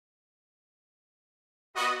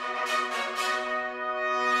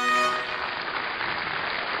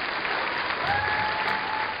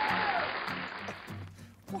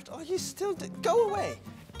still go away.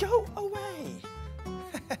 Go away.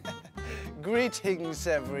 Greetings,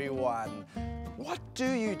 everyone. What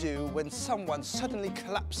do you do when someone suddenly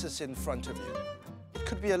collapses in front of you? It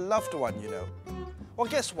could be a loved one, you know. Well,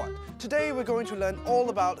 guess what? Today we're going to learn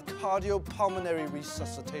all about cardiopulmonary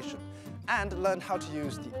resuscitation and learn how to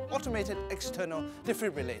use the automated external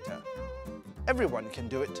defibrillator. Everyone can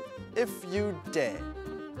do it if you dare.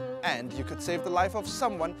 And you could save the life of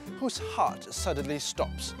someone whose heart suddenly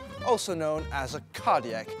stops, also known as a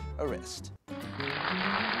cardiac arrest.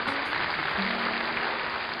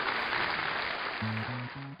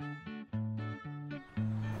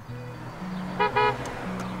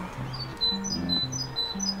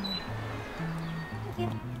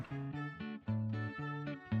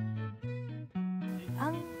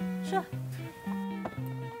 Sure.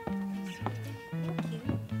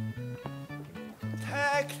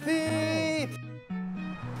 Taxi!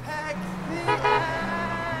 Taxi!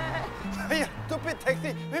 Hey, stupid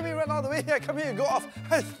taxi! Make me run all the way here. Come here and go off.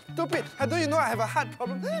 Stupid! Don't you know I have a heart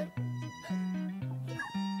problem?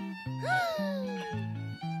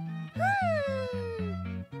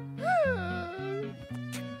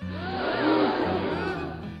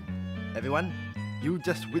 Everyone, you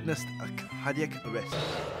just witnessed a cardiac arrest.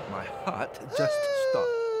 My heart just stopped.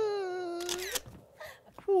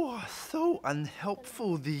 Wow, so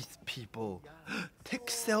unhelpful, these people. Take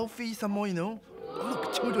selfies some more, you know. Oh,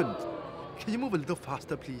 look, children. Can you move a little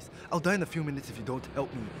faster, please? I'll die in a few minutes if you don't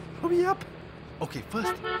help me. Hurry up. Okay,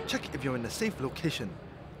 first, check if you're in a safe location.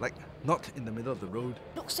 Like, not in the middle of the road.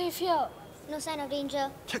 Look safe here. No sign of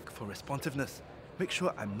danger. Check for responsiveness. Make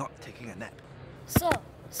sure I'm not taking a nap. Sir,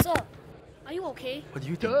 are you okay? What do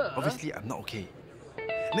you think? Obviously, I'm not okay.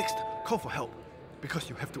 Next, call for help. Because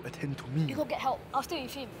you have to attend to me. You go get help. I'll stay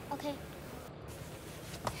with him. Okay.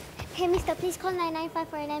 Hey, mister, please call 995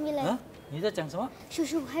 for an ambulance. 啊？你在讲什么？叔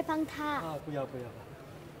叔，快帮他。啊，不要，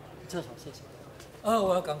厕所，厕所。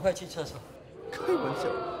我要赶快去厕所。开玩笑，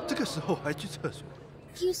这个时候还去厕所。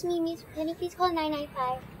Excuse me, miss. Can you please call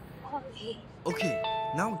 995? Okay,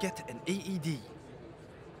 now get an AED.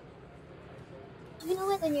 Do you know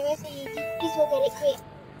where the nearest AED? Please go get it quick.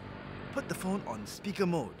 Put the phone on speaker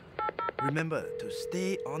mode. Remember to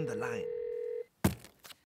stay on the line.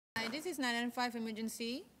 Hi, this is 995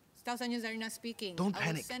 emergency. Staff Sergeant Zarina speaking. Don't I will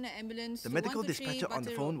panic. send an ambulance The to medical 123 dispatcher on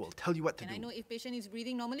the phone will tell you what to Can do. I know if patient is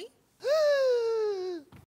breathing normally?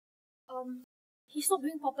 He's not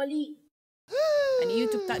breathing properly. I need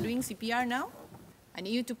you to start doing CPR now. I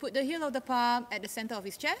need you to put the heel of the palm at the center of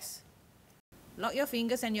his chest. Lock your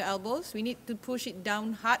fingers and your elbows. We need to push it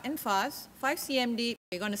down hard and fast. 5 cm deep.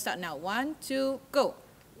 We're going to start now. 1, 2, go.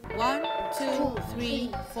 1, 2, 3,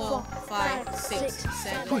 4, 5, 6,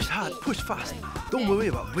 7. Push hard, 8, push fast. 9, Don't 10, worry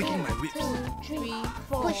about breaking my ribs. 2, 3,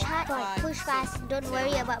 4, Push hard, 5, push fast. Don't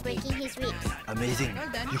worry about breaking his ribs. Amazing. Well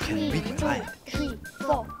done. You can read my mind. 3,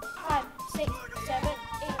 4, 5, 6, 7,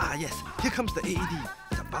 8. Ah yes, here comes the AED.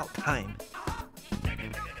 It's about time.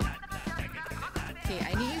 Okay,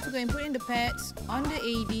 I need you to go and put in the pads on the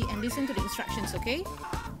AED and listen to the instructions, okay?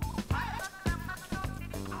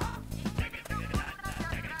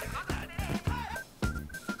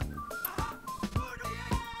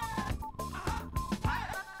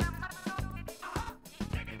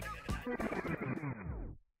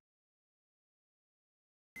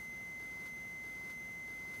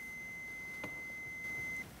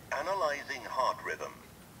 Analyzing heart rhythm.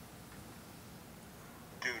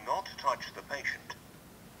 Do not touch the patient.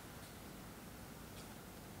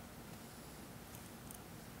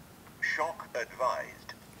 Shock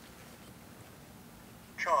advised.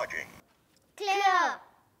 Charging. Clear.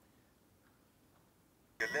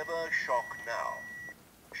 Deliver shock now.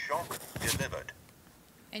 Shock delivered.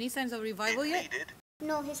 Any signs of revival If yet? needed,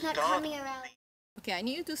 No, he's not start coming around. Okay, I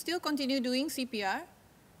need you to still continue doing CPR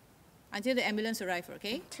until the ambulance arrives,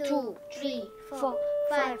 okay? 2, 3, 4,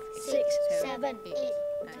 5, 6, 7, 8,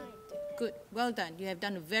 9. Good, well done. You have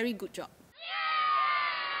done a very good job.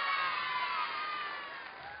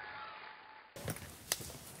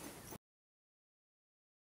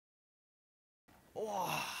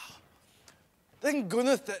 Wow. Thank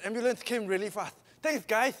goodness the ambulance came really fast. Thanks,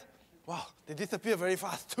 guys. Wow, they disappeared very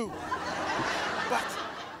fast too. But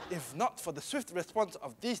if not for the swift response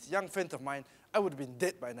of these young friends of mine, I would have been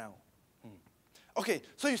dead by now. Okay,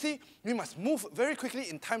 so you see, we must move very quickly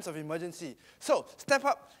in times of emergency. So step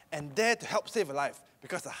up and dare to help save a life,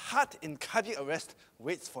 because a heart in cardiac arrest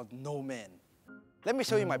waits for no man. Let me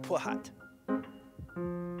show you my poor heart.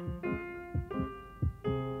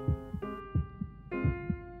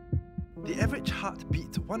 The average heart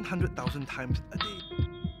beats 100,000 times a day.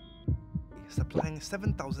 supplying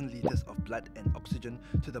 7,000 litres of blood and oxygen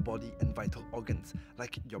to the body and vital organs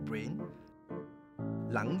like your brain,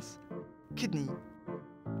 lungs, kidney,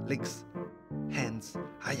 legs, hands,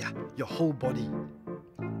 your whole body.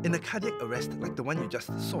 In a cardiac arrest like the one you just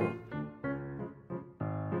saw,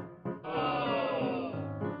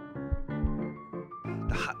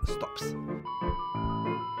 the heart stops,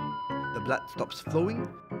 the blood stops flowing,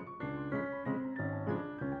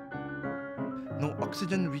 no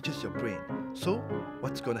oxygen reaches your brain. So,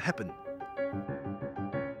 what's going to happen?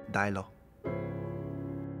 Die lor.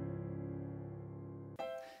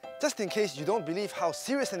 Just in case you don't believe how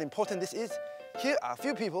serious and important this is, here are a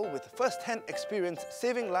few people with first-hand experience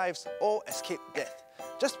saving lives or escaped death,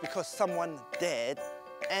 just because someone dared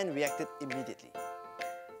and reacted immediately.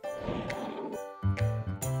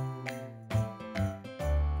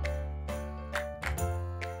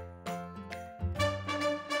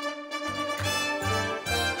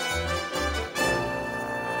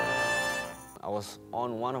 I was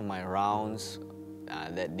on one of my rounds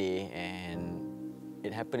that day, and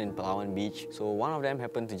it happened in Palawan Beach. So one of them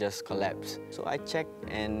happened to just collapse. So I checked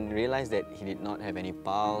and realized that he did not have any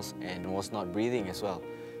pulse and was not breathing as well.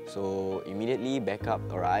 So immediately backup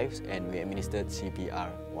arrives and we administered CPR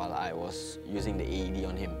while I was using the AED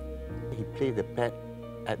on him. He placed the pad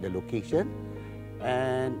at the location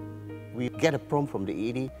and we get a prompt from the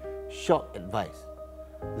AED, shock advice.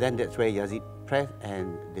 Then that's where Yazid pressed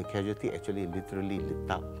and the casualty actually literally lit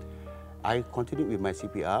up. I continued with my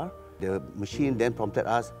CPR. The machine then prompted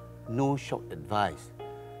us, no shock advice.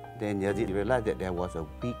 Then Yazid realized that there was a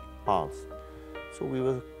weak pulse. So we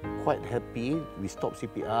were quite happy. We stopped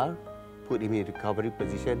CPR, put him in recovery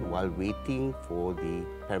position while waiting for the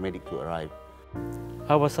paramedic to arrive.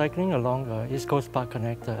 I was cycling along East Coast Park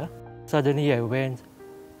Connector. Suddenly I went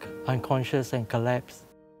unconscious and collapsed.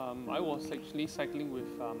 I was actually cycling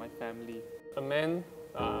with my family. A man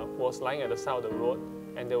was lying at the side of the road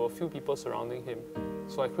and there were a few people surrounding him.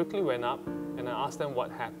 So I quickly went up and I asked them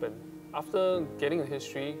what happened. After getting a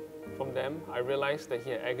history from them, I realized that he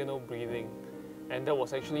had agonal breathing and that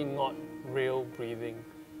was actually not real breathing.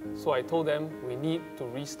 So I told them we need to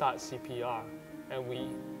restart CPR and we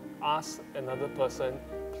asked another person,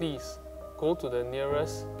 please go to the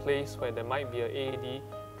nearest place where there might be an AED,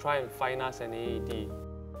 try and find us an AED.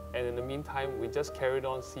 And in the meantime, we just carried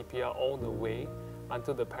on CPR all the way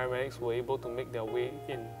until the paramedics were able to make their way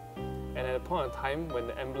in. And at a point in time when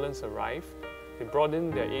the ambulance arrived, they brought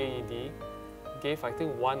in their AED, gave I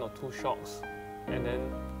think 1 or 2 shocks, and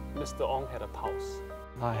then Mr. Ong had a pulse.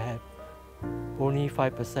 I had only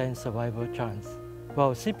 5% survival chance.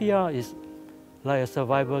 Well, CPR is like a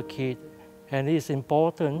survival kit, and it's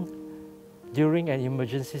important during an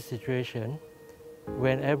emergency situation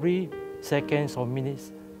when every seconds or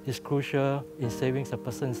minutes is crucial in saving a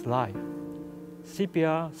person's life.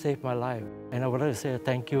 CPR saved my life, and I would like to say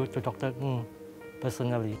thank you to Dr. Ng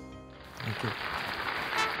personally. Thank you.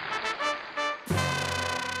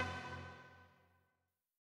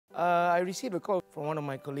 I received a call from one of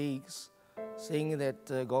my colleagues saying that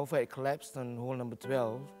the golfer had collapsed on hole number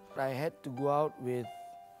 12. I had to go out with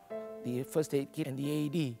the first aid kit and the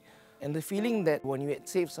AED. And the feeling that when you had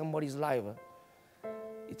saved somebody's life,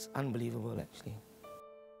 it's unbelievable actually.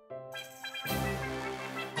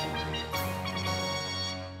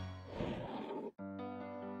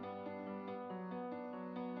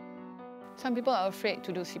 Some people are afraid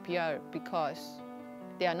to do CPR because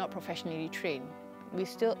they are not professionally trained. We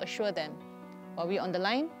still assure them, while we're on the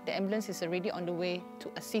line, the ambulance is already on the way to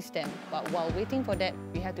assist them. But while waiting for that,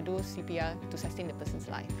 we have to do CPR to sustain the person's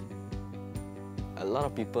life. A lot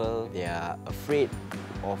of people, they are afraid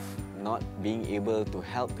of not being able to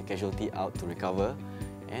help the casualty out to recover,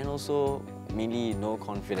 and also mainly no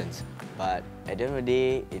confidence. But at the end of the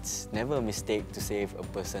day, it's never a mistake to save a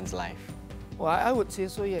person's life. Well, I would say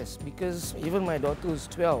so, yes, because even my daughter who's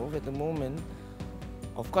 12 at the moment,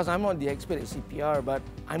 of course I'm not the expert at CPR, but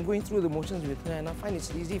I'm going through the motions with her and I find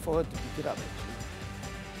it's easy for her to pick it up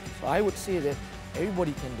actually. So I would say that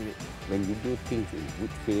everybody can do it. When you do things in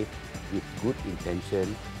good faith, with good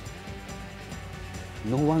intention,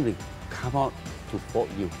 no one will come out to fault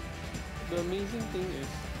you. The amazing thing is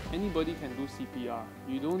anybody can do CPR.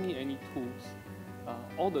 You don't need any tools.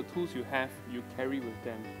 All the tools you have, you carry with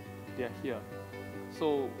them. They are here.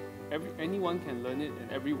 So anyone can learn it and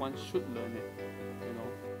everyone should learn it. You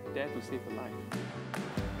know, dare to save a life.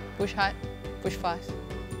 Push hard, push fast,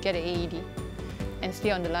 get an AED, and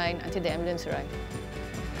stay on the line until the ambulance arrives.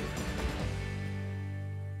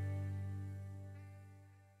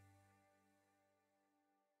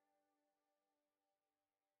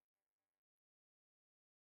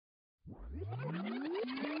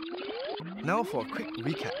 Now for a quick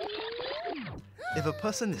recap. If a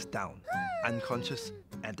person is down, unconscious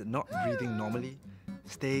and not breathing normally,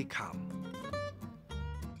 stay calm.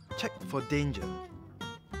 Check for danger.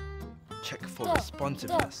 Check for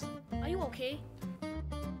responsiveness. Are you okay?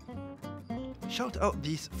 Shout out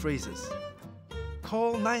these phrases.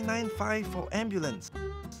 Call 995 for ambulance.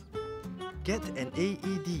 Get an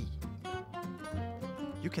AED.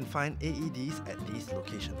 You can find AEDs at these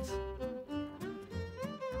locations.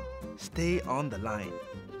 Stay on the line.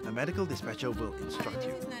 A medical dispatcher will instruct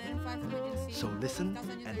you. So listen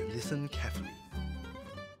and listen carefully.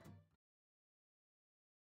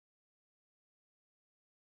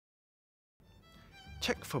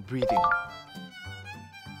 Check for breathing.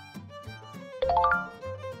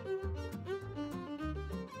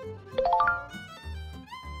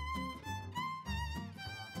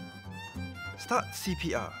 Start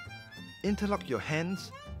CPR. Interlock your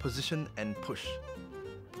hands, position and push.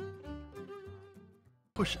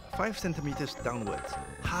 Push 5 centimeters downwards,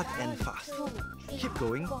 hard and fast. Keep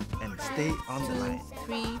going and stay on the line.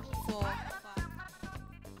 3, 4, 5.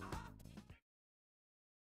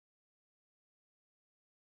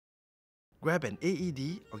 Grab an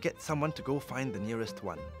AED or get someone to go find the nearest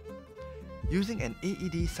one. Using an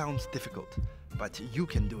AED sounds difficult, but you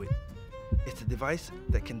can do it. It's a device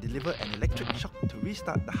that can deliver an electric shock to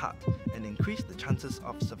restart the heart and increase the chances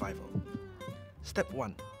of survival. Step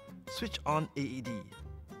 1. Switch on AED.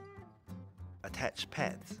 Attach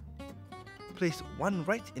pads. Place one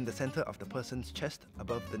right in the center of the person's chest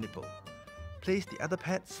above the nipple. Place the other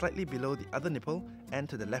pad slightly below the other nipple and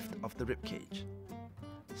to the left of the rib cage.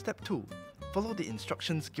 Step 2. Follow the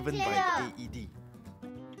instructions given by the AED.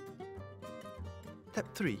 Step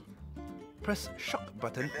 3. Press shock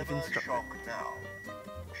button if Deliver instructed. shock now.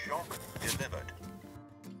 Shock delivered.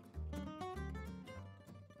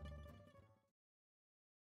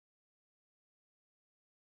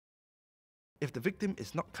 If the victim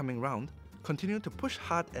is not coming round, continue to push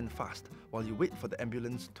hard and fast while you wait for the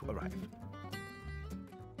ambulance to arrive.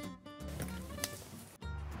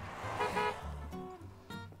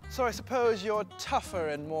 So I suppose you're tougher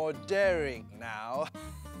and more daring now.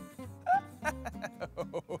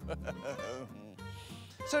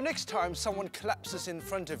 So next time someone collapses in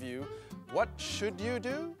front of you, what should you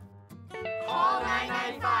do? Call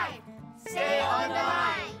 995. Stay on the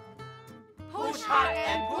line. Push hard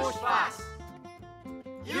and push fast.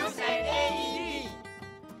 Use an AED.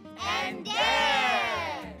 And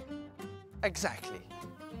dare. Exactly.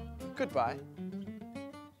 Goodbye.